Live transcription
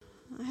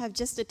I have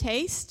just a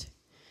taste.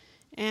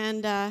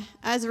 And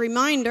as a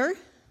reminder,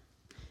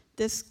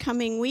 this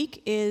coming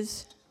week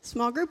is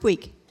small group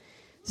week.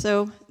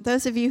 So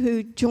those of you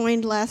who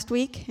joined last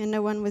week and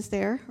no one was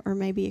there, or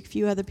maybe a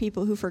few other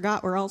people who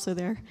forgot were also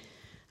there,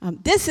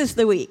 this is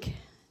the week.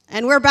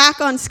 And we're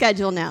back on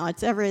schedule now.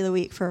 It's every other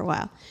week for a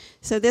while.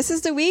 So this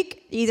is the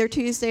week, either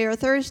Tuesday or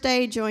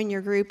Thursday. Join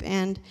your group,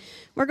 and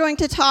we're going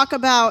to talk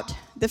about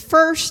the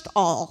first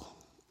all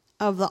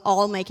of the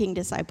all making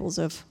disciples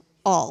of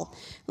all.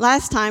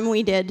 Last time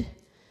we did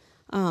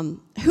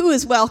who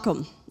is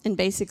welcome, and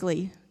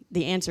basically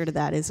the answer to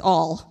that is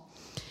all.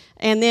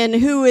 And then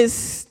who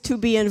is to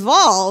be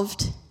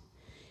involved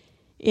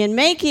in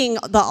making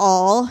the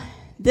all.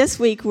 This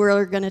week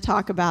we're going to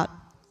talk about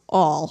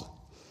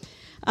all.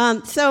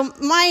 So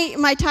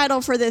my title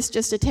for this,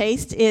 just a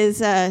taste,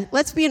 is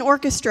Let's Be an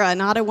Orchestra,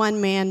 Not a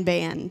One-Man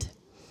Band.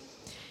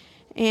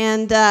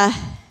 And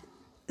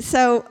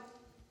so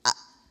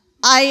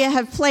I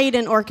have played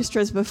in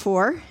orchestras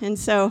before, and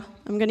so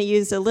I'm going to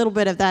use a little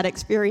bit of that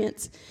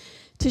experience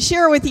to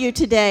share with you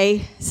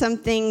today some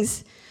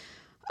things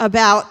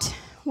about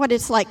what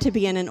it's like to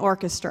be in an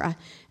orchestra.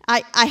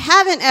 I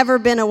haven't ever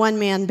been a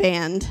one-man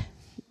band.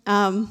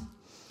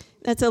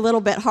 That's a little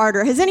bit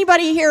harder. Has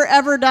anybody here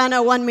ever done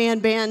a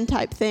one-man band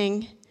type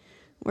thing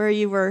where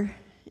you were,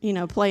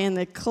 playing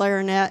the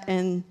clarinet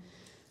and,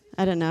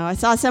 I don't know, I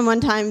saw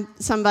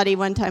somebody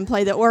one time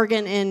play the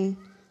organ and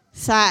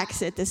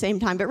sax at the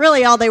same time, but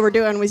really all they were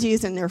doing was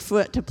using their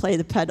foot to play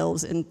the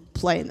pedals and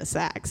playing the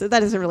sax, so that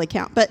doesn't really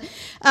count. But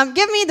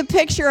give me the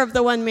picture of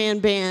the one-man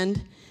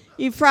band.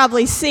 You've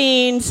probably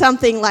seen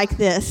something like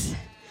this,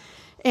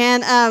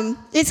 and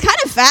it's kind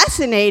of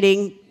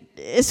fascinating.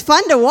 It's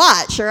fun to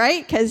watch,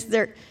 right? Because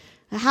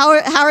how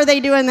are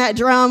they doing that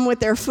drum with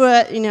their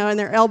foot, and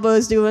their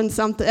elbows doing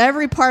something,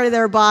 every part of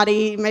their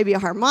body, maybe a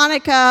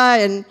harmonica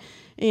and,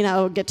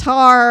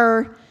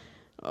 guitar.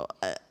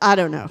 I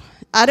don't know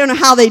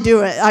how they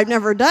do it. I've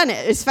never done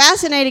it. It's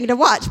fascinating to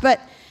watch, but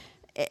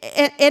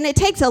and it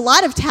takes a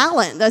lot of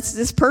talent. That's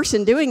this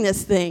person doing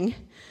this thing.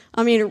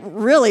 I mean,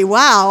 really,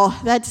 wow.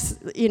 That's,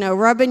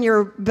 rubbing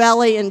your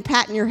belly and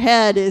patting your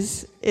head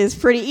is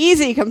pretty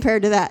easy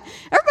compared to that.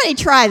 Everybody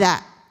try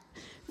that.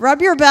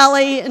 Rub your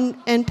belly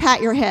and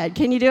pat your head.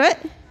 Can you do it?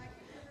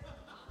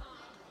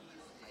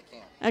 I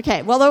can't.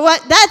 Okay, well,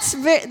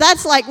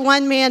 that's like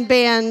one-man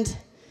band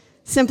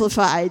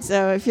simplified.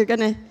 So if you're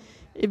going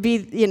to be,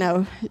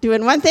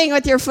 doing one thing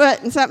with your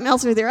foot and something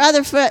else with your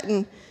other foot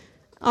and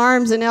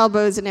arms and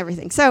elbows and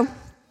everything. So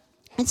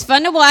it's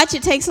fun to watch.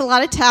 It takes a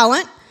lot of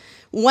talent.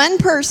 One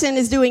person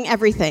is doing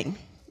everything,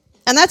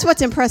 and that's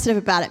what's impressive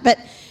about it. But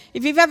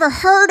if you've ever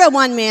heard a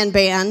one-man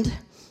band,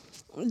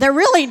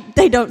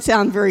 they don't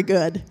sound very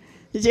good.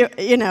 They're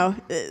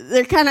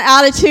kind of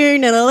out of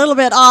tune and a little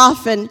bit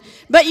off. But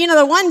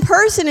the one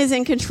person is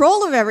in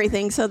control of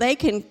everything, so they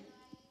can,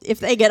 if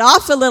they get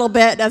off a little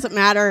bit, it doesn't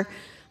matter.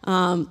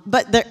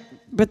 But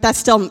that's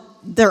still,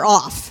 they're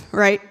off,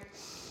 right?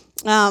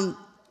 Even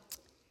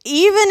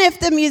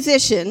if the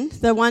musician,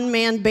 the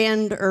one-man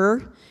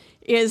bander,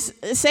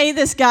 say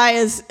this guy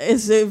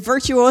is a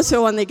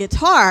virtuoso on the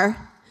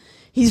guitar,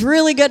 he's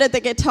really good at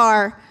the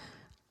guitar,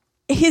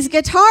 his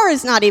guitar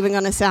is not even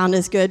going to sound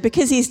as good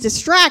because he's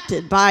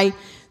distracted by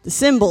the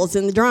cymbals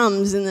and the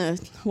drums and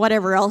the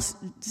whatever else.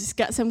 He's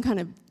got some kind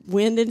of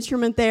wind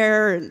instrument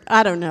there, and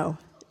I don't know.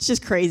 It's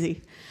just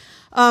crazy.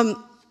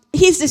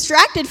 He's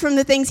distracted from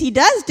the things he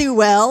does do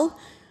well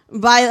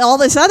by all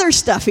this other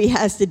stuff he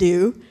has to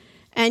do,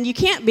 and you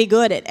can't be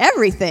good at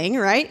everything,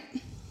 right?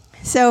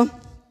 So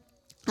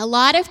a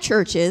lot of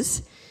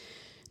churches,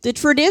 the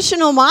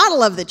traditional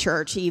model of the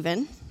church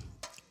even,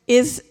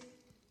 is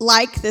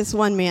like this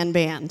one-man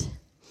band.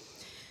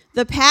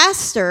 The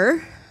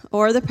pastor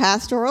or the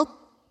pastoral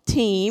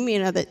team,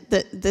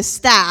 the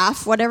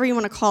staff, whatever you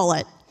want to call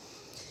it,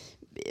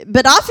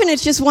 but often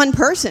it's just one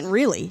person,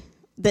 really,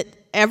 that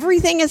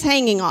everything is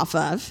hanging off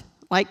of,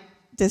 like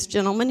this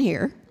gentleman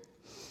here.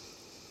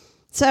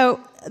 So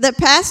the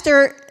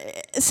pastor,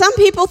 some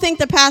people think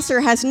the pastor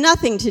has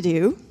nothing to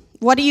do.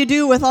 What do you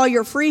do with all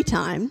your free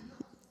time?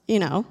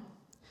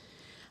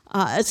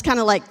 It's kind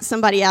of like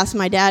somebody asked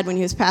my dad when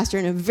he was pastor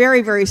in a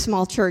very, very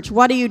small church,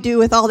 what do you do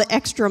with all the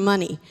extra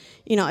money?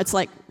 It's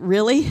like,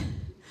 really?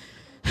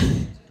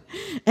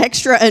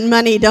 Extra and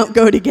money don't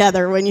go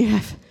together when you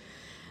have...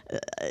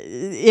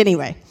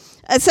 Anyway,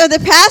 so the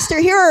pastor,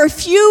 here are a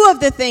few of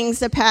the things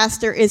the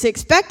pastor is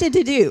expected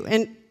to do.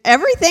 And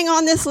everything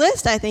on this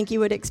list, I think you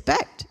would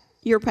expect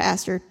your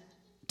pastor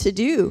to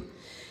do.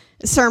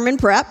 Sermon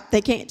prep,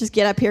 they can't just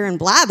get up here and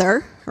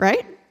blather,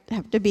 right? They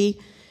have to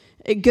be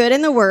good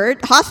in the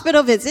word.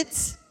 Hospital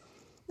visits,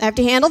 they have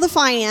to handle the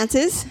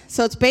finances.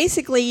 So it's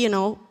basically,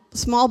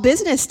 small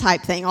business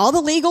type thing. All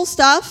the legal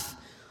stuff,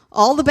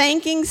 all the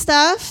banking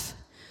stuff.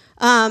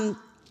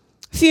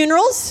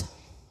 Funerals,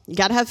 you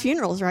got to have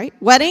funerals, right?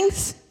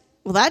 Weddings,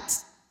 well,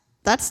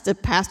 that's the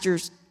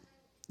pastor's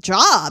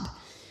job.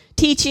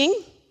 Teaching,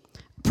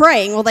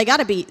 praying, well, they got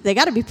to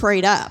be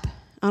prayed up.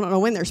 I don't know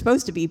when they're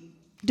supposed to be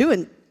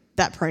doing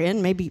that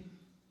praying, maybe,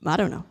 I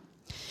don't know.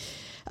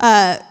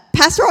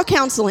 pastoral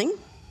counseling,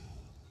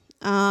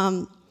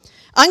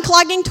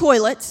 unclogging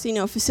toilets,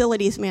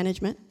 facilities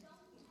management.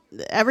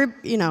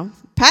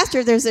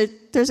 Pastor, there's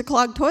a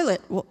clogged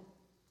toilet. Well,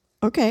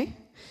 okay.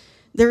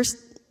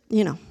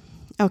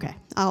 Okay,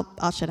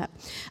 I'll shut up.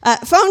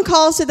 Phone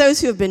calls to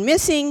those who have been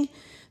missing.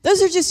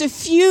 Those are just a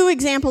few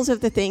examples of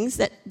the things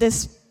that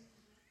this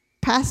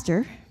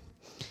pastor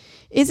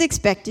is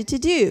expected to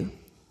do,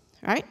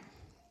 right?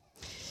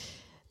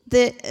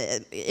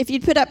 If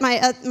you'd put up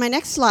my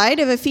next slide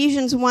of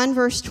Ephesians 1,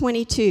 verse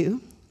 22,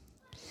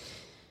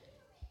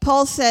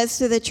 Paul says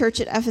to the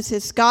church at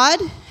Ephesus, God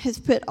has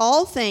put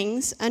all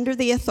things under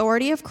the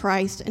authority of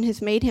Christ and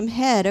has made him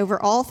head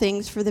over all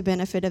things for the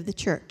benefit of the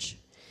church.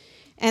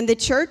 And the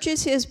church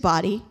is his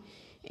body.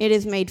 It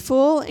is made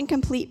full and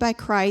complete by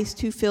Christ,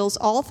 who fills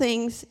all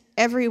things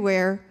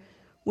everywhere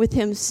with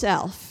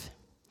himself.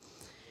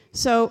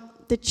 So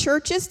the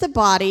church is the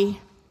body,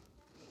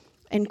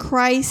 and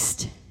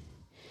Christ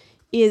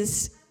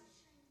is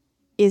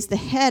the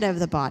head of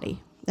the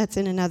body. That's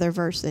in another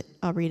verse that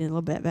I'll read in a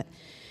little bit.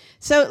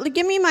 So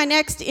give me my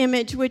next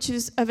image, which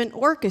is of an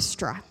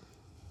orchestra.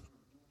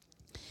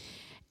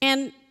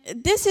 And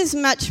this is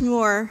much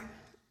more,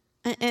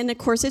 and of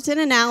course it's an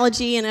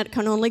analogy, and it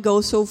can only go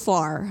so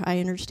far, I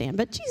understand.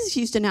 But Jesus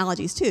used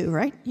analogies too,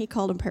 right? He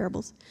called them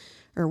parables,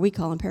 or we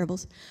call them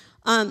parables.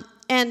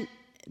 And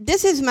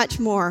this is much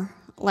more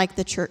like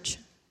the church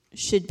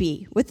should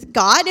be, with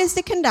God as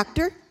the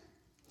conductor.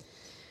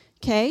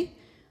 Okay?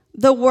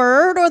 The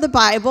Word or the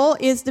Bible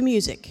is the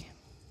music.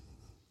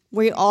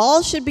 We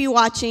all should be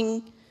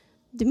watching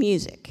the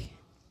music.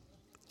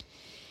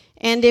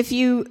 And if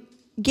you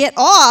get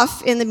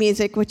off in the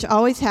music, which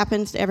always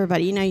happens to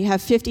everybody, you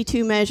have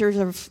 52 measures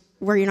of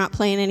where you're not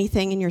playing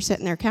anything and you're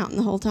sitting there counting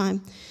the whole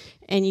time,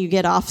 and you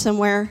get off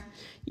somewhere,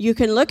 you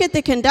can look at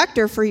the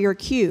conductor for your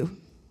cue.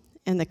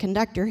 And the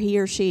conductor, he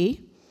or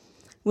she,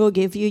 will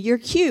give you your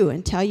cue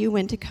and tell you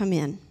when to come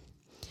in.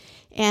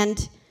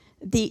 And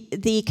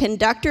the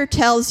conductor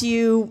tells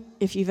you,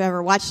 if you've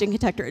ever watched a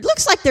conductor, it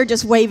looks like they're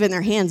just waving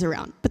their hands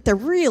around, but they're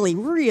really,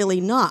 really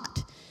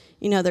not.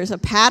 There's a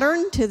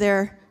pattern to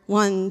their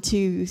 1,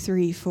 2,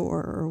 3,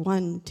 4, or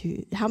 1,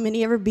 2, how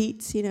many ever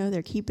beats,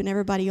 they're keeping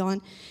everybody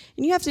on.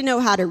 And you have to know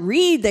how to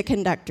read the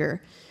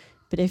conductor.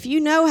 But if you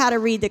know how to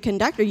read the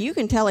conductor, you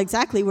can tell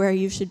exactly where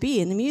you should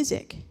be in the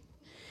music.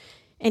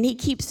 And he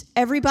keeps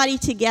everybody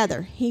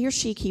together. He or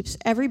she keeps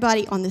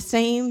everybody on the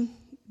same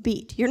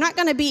beat. You're not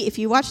going to be, if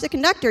you watch the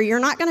conductor, you're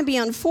not going to be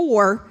on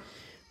 4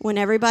 when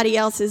everybody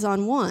else is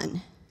on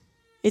 1.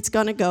 It's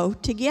going to go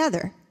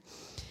together.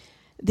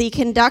 The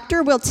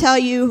conductor will tell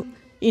you,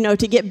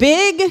 to get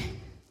big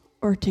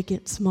or to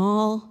get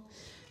small.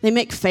 They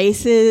make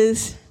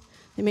faces.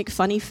 They make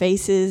funny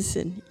faces.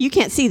 And you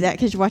can't see that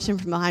because you're watching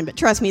from behind, but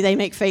trust me, they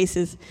make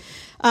faces.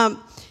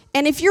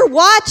 And if you're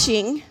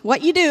watching,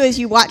 what you do is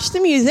you watch the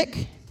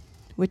music,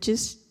 which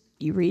is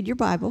you read your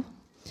Bible,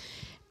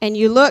 and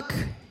you look.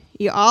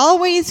 You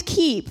always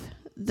keep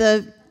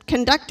the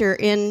conductor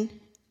in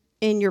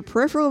your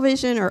peripheral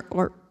vision,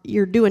 or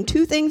you're doing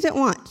 2 things at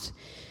once.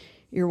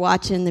 You're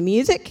watching the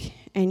music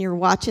and you're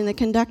watching the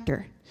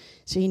conductor.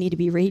 So you need to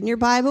be reading your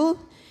Bible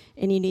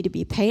and you need to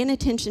be paying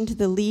attention to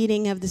the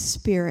leading of the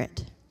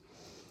Spirit.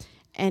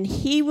 And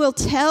he will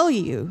tell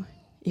you,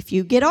 if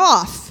you get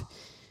off,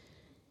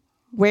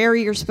 where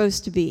you're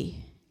supposed to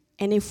be.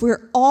 And if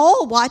we're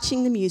all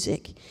watching the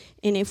music,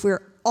 and if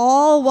we're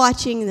all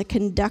watching the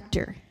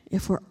conductor,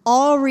 if we're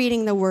all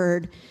reading the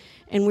Word,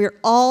 and we're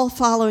all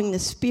following the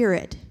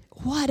Spirit,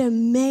 what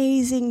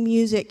amazing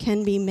music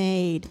can be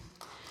made.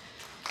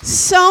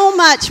 So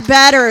much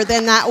better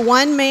than that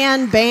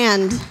one-man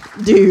band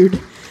dude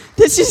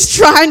that's just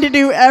trying to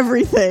do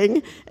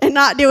everything and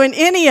not doing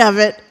any of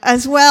it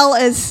as well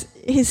as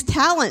his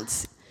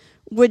talents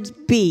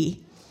would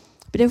be.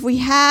 But if we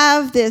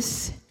have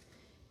this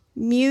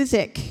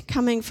music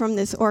coming from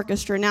this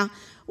orchestra. Now,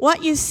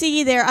 what you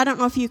see there, I don't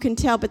know if you can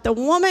tell, but the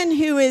woman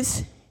who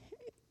is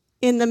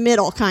in the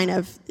middle, kind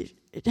of,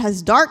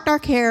 has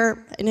dark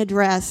hair and a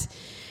dress.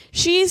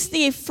 She's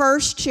the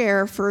first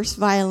chair, first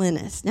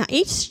violinist. Now,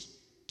 each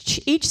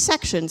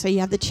section, so you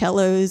have the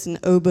cellos and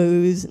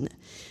oboes and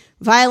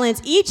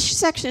violins, each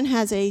section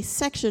has a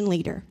section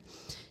leader.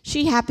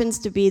 She happens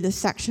to be the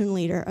section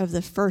leader of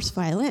the first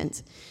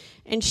violins.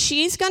 And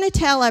she's going to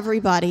tell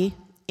everybody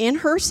in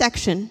her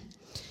section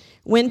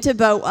when to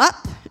bow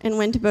up and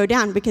when to bow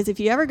down, because if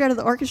you ever go to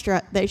the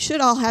orchestra, they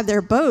should all have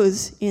their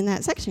bows in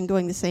that section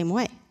going the same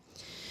way.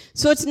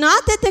 So it's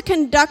not that the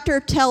conductor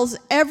tells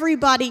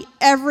everybody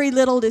every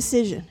little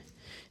decision.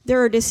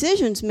 There are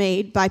decisions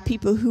made by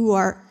people who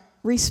are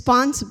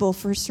responsible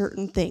for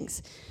certain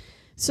things.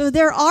 So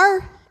there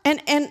are,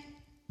 and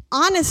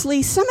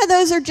honestly, some of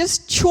those are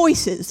just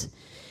choices.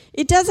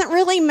 It doesn't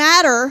really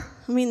matter.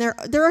 I mean,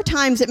 there are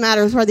times it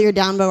matters whether you're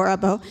down bow or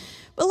up bow.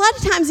 But a lot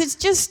of times it's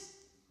just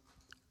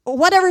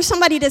whatever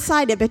somebody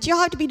decided, but you all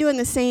have to be doing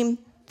the same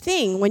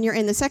thing when you're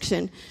in the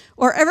section,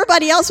 or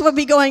everybody else will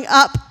be going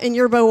up and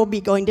your bow will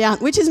be going down,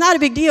 which is not a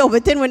big deal,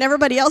 but then when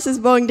everybody else is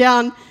bowing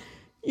down,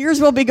 yours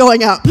will be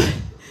going up.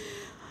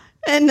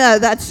 And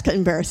that's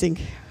embarrassing.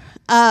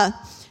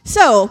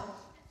 So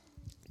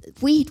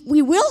we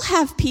will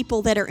have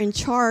people that are in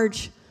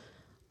charge,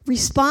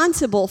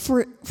 responsible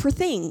for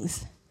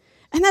things.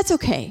 And that's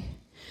okay.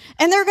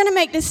 And they're going to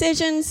make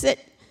decisions that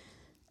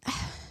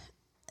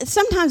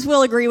sometimes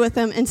we'll agree with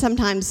them and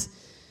sometimes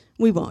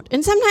we won't.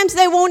 And sometimes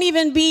they won't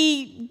even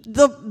be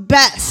the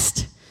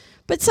best.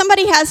 But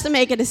somebody has to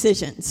make a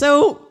decision.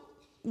 So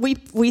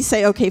we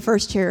say, okay,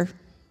 first chair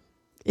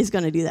is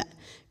going to do that.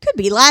 Could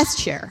be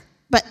last chair,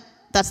 but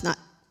that's not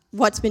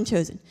what's been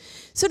chosen.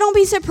 So don't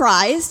be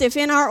surprised if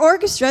in our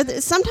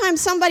orchestra, sometimes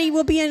somebody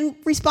will be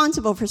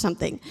responsible for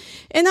something.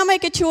 And they'll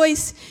make a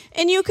choice,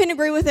 and you can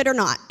agree with it or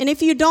not. And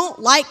if you don't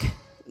like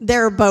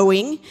their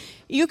bowing,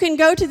 you can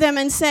go to them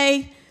and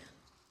say,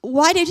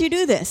 why did you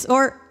do this?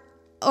 Or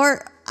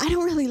I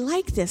don't really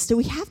like this. Do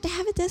we have to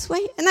have it this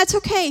way? And that's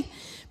okay.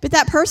 But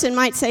that person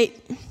might say,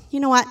 you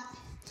know what?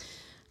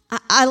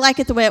 I like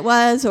it the way it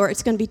was, or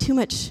it's going to be too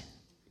much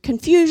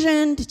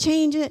confusion to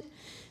change it.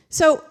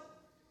 So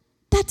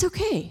that's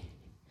okay.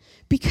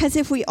 Because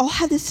if we all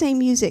have the same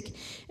music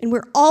and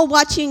we're all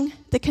watching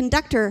the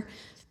conductor,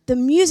 the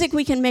music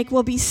we can make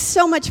will be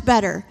so much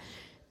better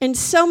and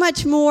so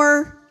much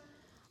more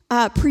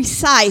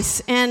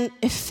precise and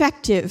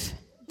effective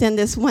than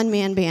this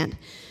one-man band.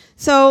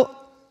 So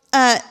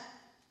I'm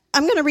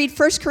going to read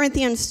 1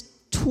 Corinthians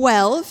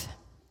 12,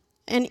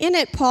 and in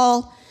it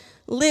Paul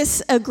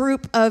lists a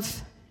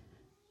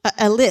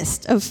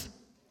list of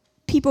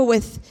people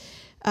with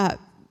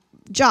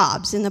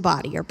jobs in the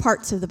body or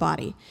parts of the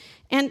body.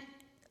 And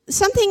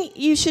something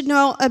you should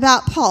know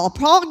about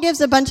Paul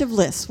gives a bunch of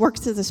lists: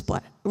 works of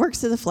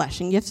the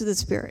flesh, and gifts of the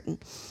Spirit,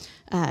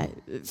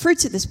 and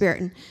fruits of the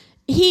Spirit. And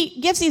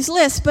he gives these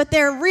lists, but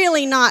they're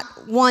really not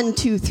 1,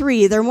 2,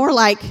 3. They're more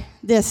like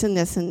this and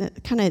this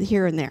and kind of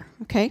here and there,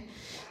 okay?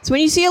 So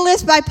when you see a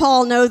list by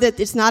Paul, know that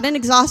it's not an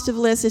exhaustive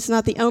list, it's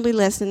not the only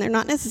list, and they're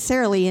not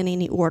necessarily in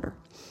any order.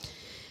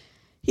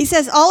 He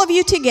says, all of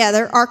you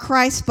together are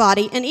Christ's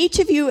body, and each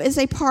of you is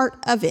a part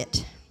of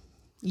it.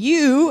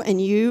 You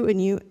and you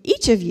and you,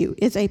 each of you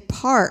is a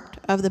part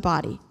of the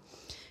body.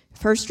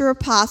 First are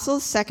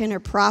apostles, second are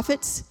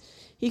prophets.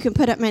 You can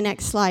put up my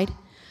next slide.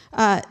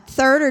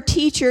 Third are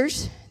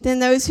teachers, then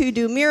those who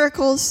do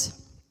miracles.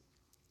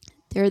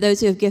 There are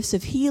those who have gifts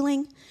of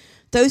healing,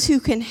 those who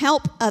can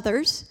help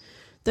others,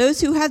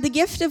 those who have the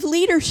gift of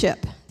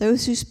leadership,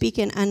 those who speak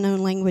in unknown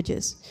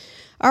languages.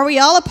 Are we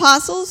all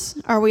apostles?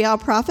 Are we all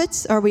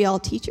prophets? Are we all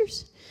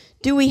teachers?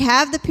 Do we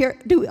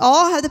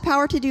all have the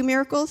power to do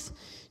miracles?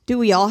 Do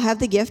we all have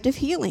the gift of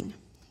healing?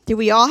 Do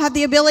we all have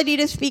the ability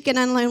to speak in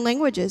unknown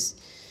languages?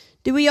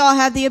 Do we all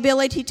have the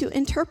ability to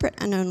interpret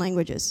unknown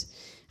languages?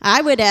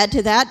 I would add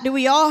to that, do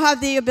we all have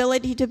the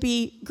ability to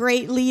be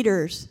great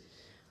leaders?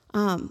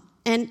 And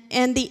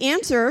the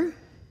answer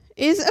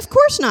is, of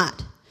course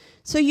not.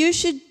 So you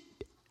should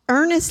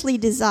earnestly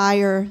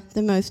desire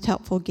the most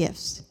helpful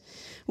gifts.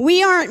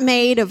 We aren't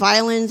made of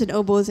violins and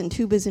oboes and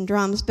tubas and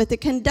drums, but the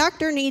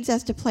conductor needs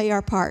us to play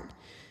our part,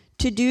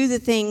 to do the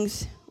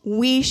things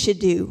we should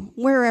do,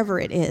 wherever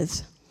it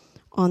is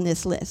on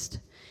this list.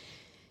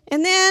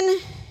 And then,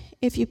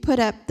 if you put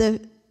up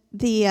the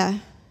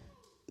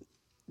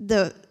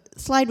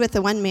slide with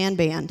the one-man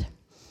band,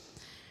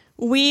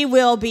 we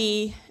will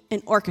be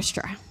an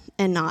orchestra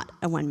and not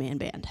a one-man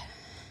band.